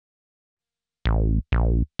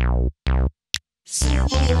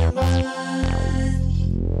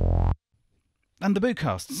And the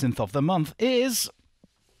BOOcast synth of the month is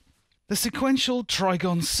the Sequential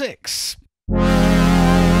Trigon-6.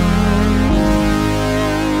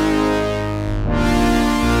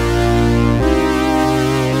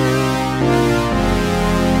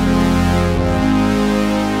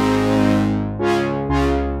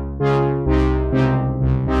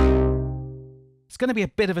 It's going to be a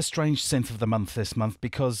bit of a strange synth of the month this month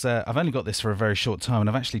because I've only got this for a very short time and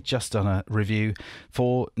I've actually just done a review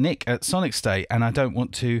for Nick at Sonic State and I don't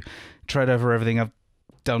want to tread over everything I've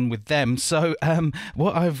done with them. So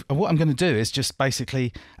what I'm going to do is just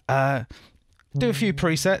basically do a few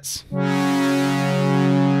presets.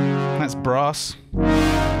 That's brass.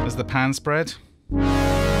 There's the pan spread.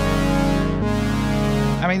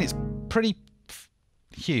 I mean, it's pretty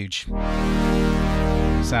huge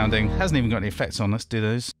sounding. Hasn't even got any effects on. Let's do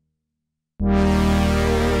those.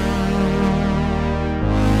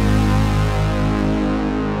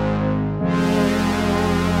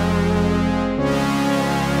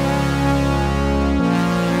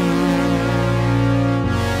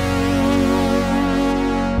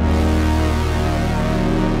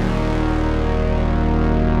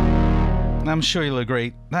 I'm sure you'll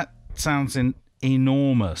agree that sounds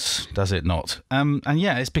enormous, does it not? And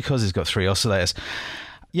yeah, it's because it's got 3 oscillators.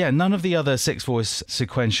 Yeah, none of the other 6-voice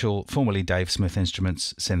sequential, formerly Dave Smith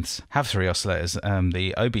Instruments synths, have 3 oscillators.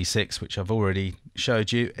 The OB6, which I've already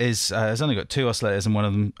showed you, has only got 2 oscillators and one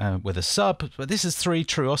of them with a sub, but this is 3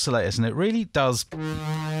 true oscillators, and it really does.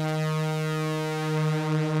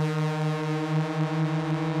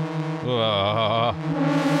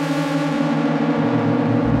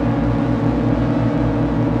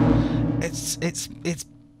 It's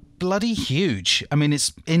bloody huge. I mean,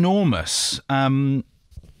 it's enormous.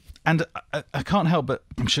 And I can't help but,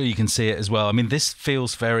 I'm sure you can see it as well. I mean, this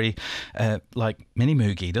feels very like Mini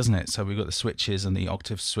Moogie, doesn't it? So we've got the switches and the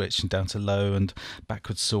octave switch and down to low and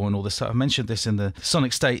backwards saw and all this stuff. I mentioned this in the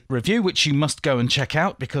Sonic State review, which you must go and check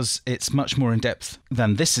out because it's much more in depth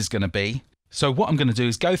than this is going to be. So what I'm going to do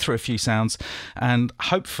is go through a few sounds and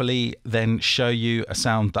hopefully then show you a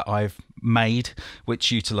sound that I've made,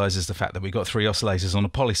 which utilizes the fact that we've got 3 oscillators on a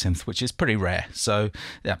polysynth, which is pretty rare. So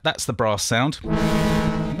yeah, that's the brass sound.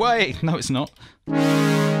 Wait, no, it's not.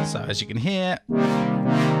 So as you can hear,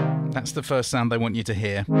 that's the first sound they want you to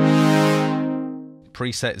hear.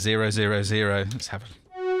 Preset 000. Let's have it.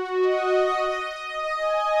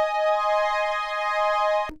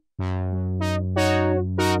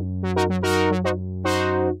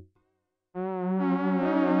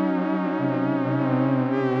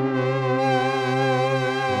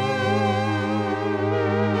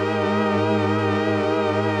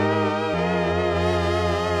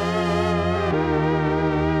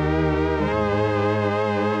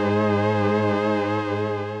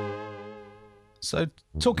 So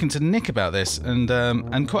talking to Nick about this, and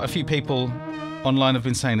quite a few people online have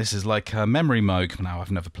been saying this is like a memory moog. No,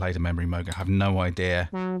 I've never played a memory moog. I have no idea.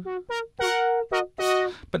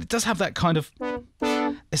 But it does have that kind of,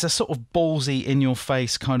 it's a sort of ballsy,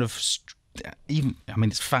 in-your-face kind of, even, I mean,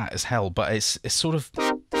 it's fat as hell, but it's sort of,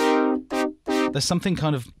 there's something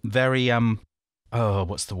kind of very, oh,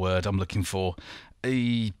 what's the word I'm looking for?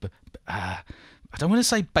 I don't want to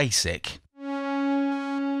say basic.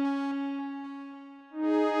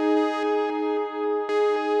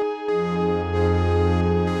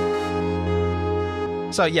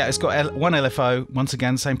 So yeah, it's got one LFO. Once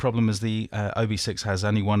again, same problem as the OB6 has,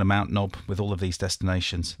 only one amount knob with all of these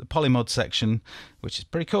destinations. The polymod section, which is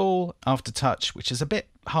pretty cool. Aftertouch, which is a bit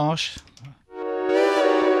harsh.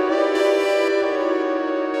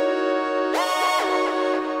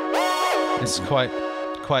 It's quite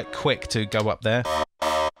quick to go up there.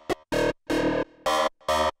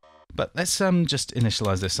 But let's just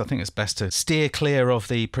initialize this. I think it's best to steer clear of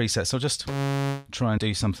the presets. I'll just try and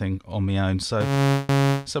do something on my own. So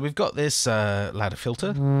we've got this ladder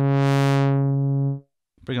filter. Bring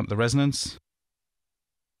up the resonance.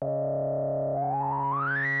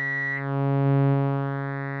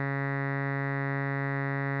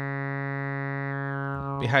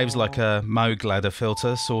 Behaves like a Moog ladder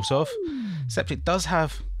filter, sort of. Except it does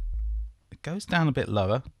have, it goes down a bit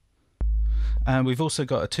lower. And we've also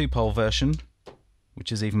got a 2-pole version,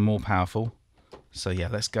 which is even more powerful. So yeah,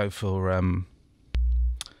 let's go for,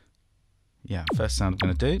 yeah, first sound I'm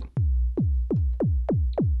going to do.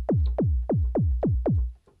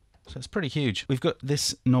 So it's pretty huge. We've got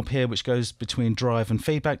this knob here, which goes between drive and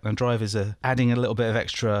feedback. Now drive is adding a little bit of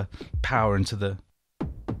extra power into the...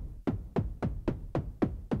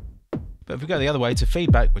 But if we go the other way to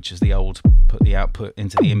feedback, which is the old, put the output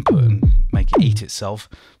into the input and make it eat itself.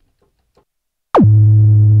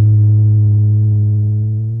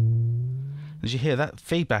 As you hear that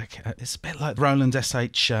feedback, it's a bit like Roland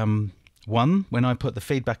SH1. When I put the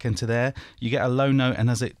feedback into there, you get a low note, and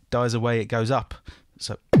as it dies away, it goes up.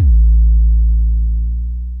 So you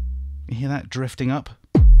hear that drifting up?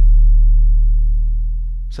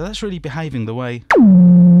 So that's really behaving the way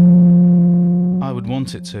I would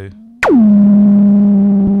want it to.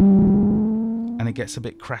 And it gets a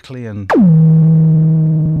bit crackly and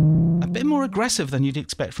a bit more aggressive than you'd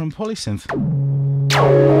expect from a polysynth.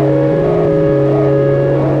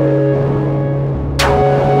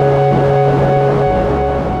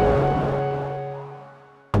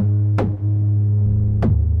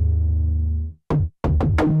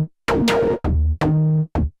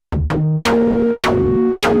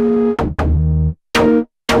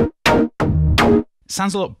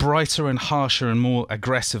 Sounds a lot brighter and harsher and more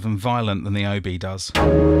aggressive and violent than the OB does.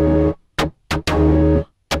 I'm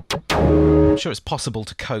sure it's possible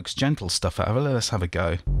to coax gentle stuff out of it. Let's have a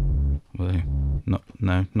go.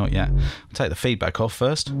 No, not yet. I'll take the feedback off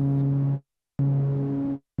first.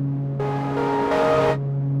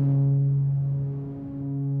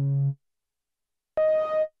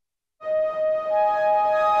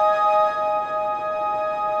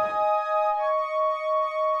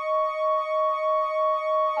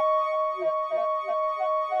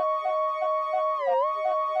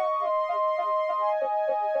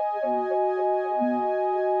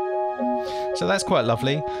 So that's quite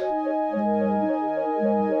lovely.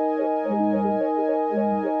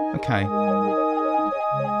 Okay.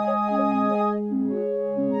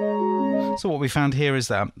 So what we found here is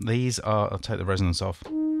that these are, I'll take the resonance off.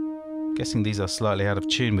 I'm guessing these are slightly out of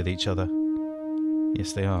tune with each other.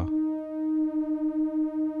 Yes, they are.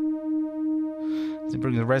 So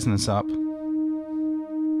bring the resonance up.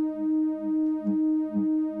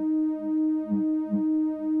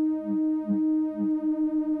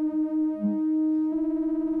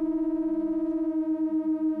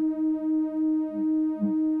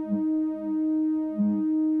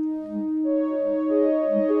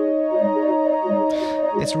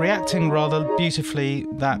 It's reacting rather beautifully.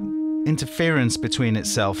 That interference between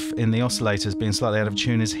itself in the oscillators being slightly out of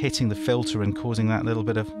tune is hitting the filter and causing that little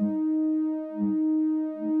bit of...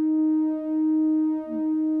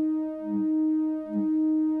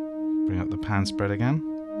 Bring up the pan spread again.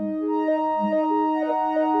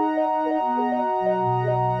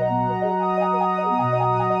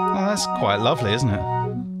 Oh, that's quite lovely, isn't it?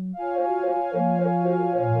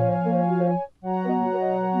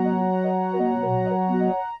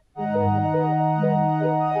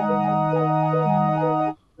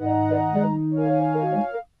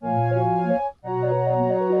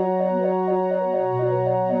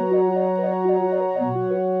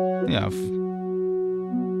 Yeah, I've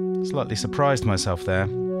slightly surprised myself there.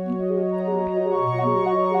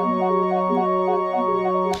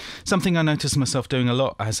 Something I noticed myself doing a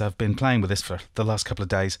lot as I've been playing with this for the last couple of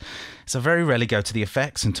days is I very rarely go to the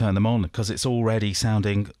effects and turn them on because it's already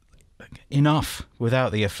sounding enough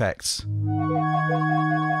without the effects.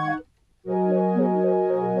 I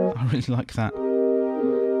really like that.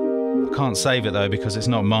 I can't save it though because it's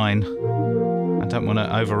not mine. I don't want to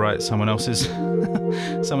overwrite someone else's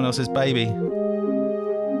someone else's baby.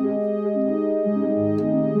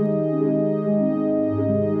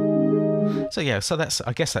 So yeah, so that's,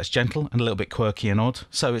 I guess that's gentle and a little bit quirky and odd.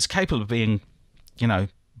 So it's capable of being, you know,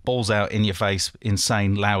 balls out in your face,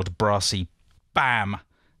 insane, loud, brassy, bam,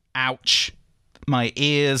 ouch, my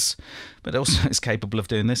ears. But also it's capable of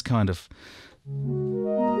doing this kind of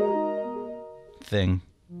thing.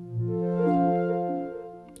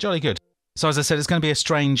 Jolly good. So as I said, it's going to be a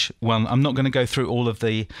strange one. I'm not going to go through all of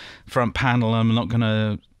the front panel. I'm not going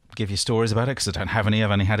to give you stories about it because I don't have any.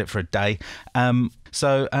 I've only had it for a day.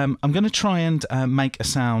 So I'm going to try and make a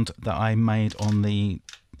sound that I made on the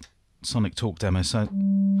Sonic Talk demo. So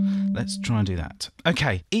let's try and do that.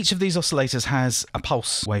 Okay, each of these oscillators has a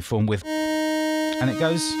pulse waveform with, and it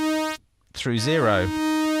goes through 0.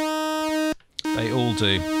 They all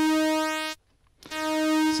do.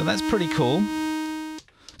 So that's pretty cool.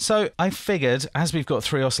 So I figured, as we've got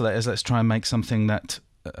 3 oscillators, let's try and make something that,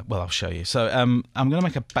 well, I'll show you. So I'm going to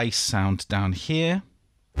make a bass sound down here,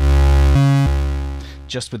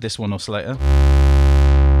 just with this one oscillator.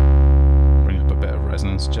 Bring up a bit of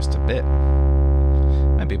resonance, just a bit.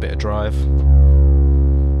 Maybe a bit of drive.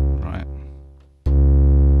 Right.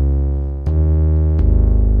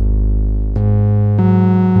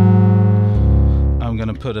 I'm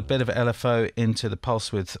going to put a bit of LFO into the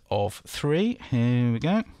pulse width of 3. Here we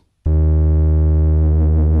go.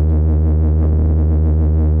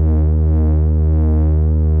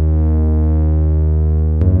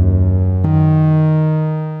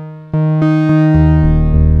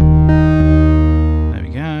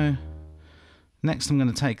 next I'm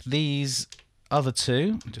going to take these other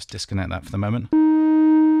two, just disconnect that for the moment,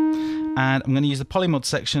 and I'm going to use the polymod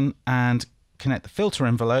section and connect the filter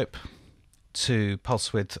envelope to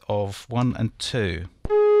pulse width of 1 and 2.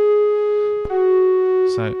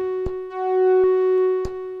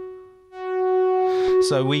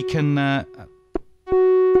 So we can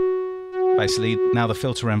basically, now the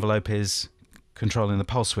filter envelope is controlling the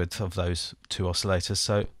pulse width of those two oscillators,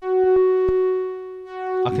 so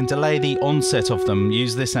I can delay the onset of them,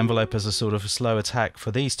 use this envelope as a sort of a slow attack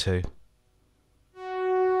for these two.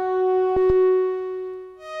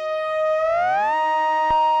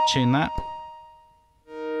 Tune that.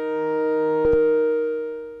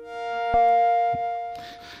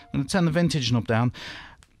 I'm going to turn the vintage knob down.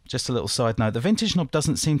 Just a little side note, the vintage knob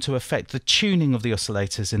doesn't seem to affect the tuning of the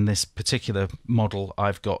oscillators in this particular model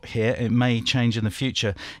I've got here. It may change in the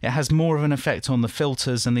future. It has more of an effect on the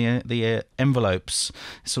filters and the envelopes.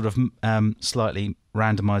 It sort of slightly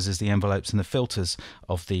randomizes the envelopes and the filters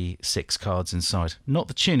of the 6 cards inside. Not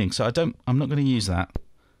the tuning, so I'm not going to use that.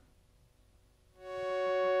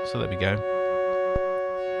 So there we go.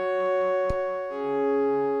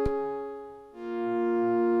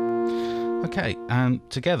 Okay, and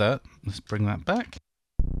together, let's bring that back.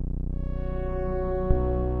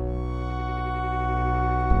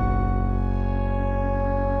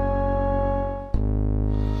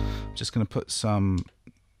 I'm just going to put some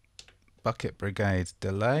Bucket Brigade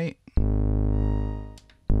delay.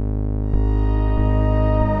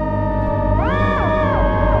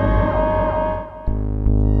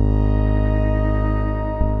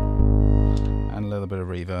 And a little bit of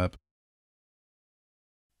reverb.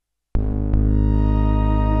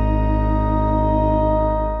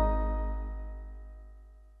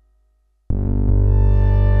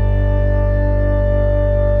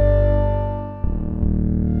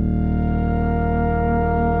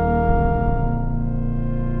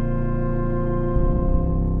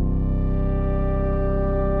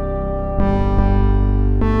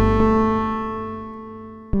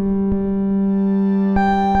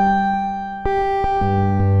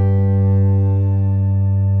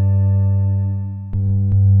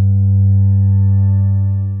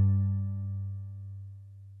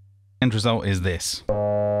 End result is this.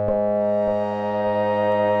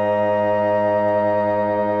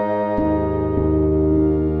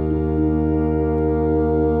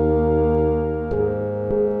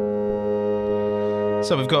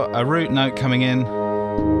 So we've got a root note coming in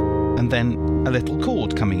and then a little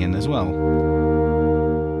chord coming in as well.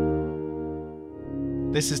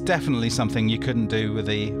 This is definitely something you couldn't do with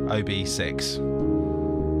the OB6.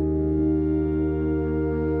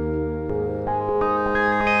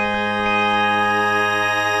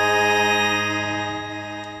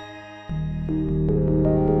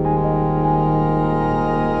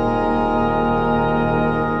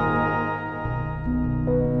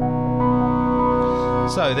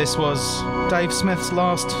 So this was Dave Smith's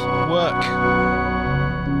last work,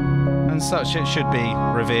 and such it should be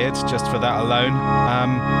revered just for that alone.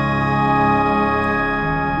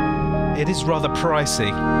 It is rather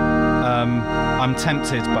pricey. I'm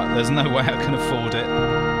tempted, but there's no way I can afford it.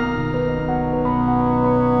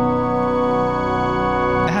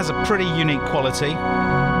 It has a pretty unique quality.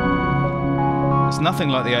 It's nothing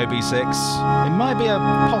like the OB6. It might be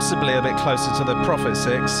possibly a bit closer to the Prophet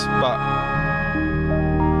 6, but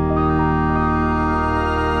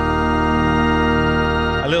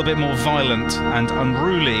a little bit more violent and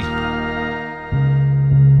unruly.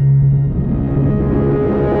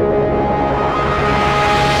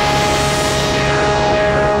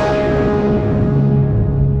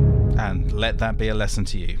 And let that be a lesson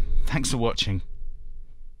to you. Thanks for watching.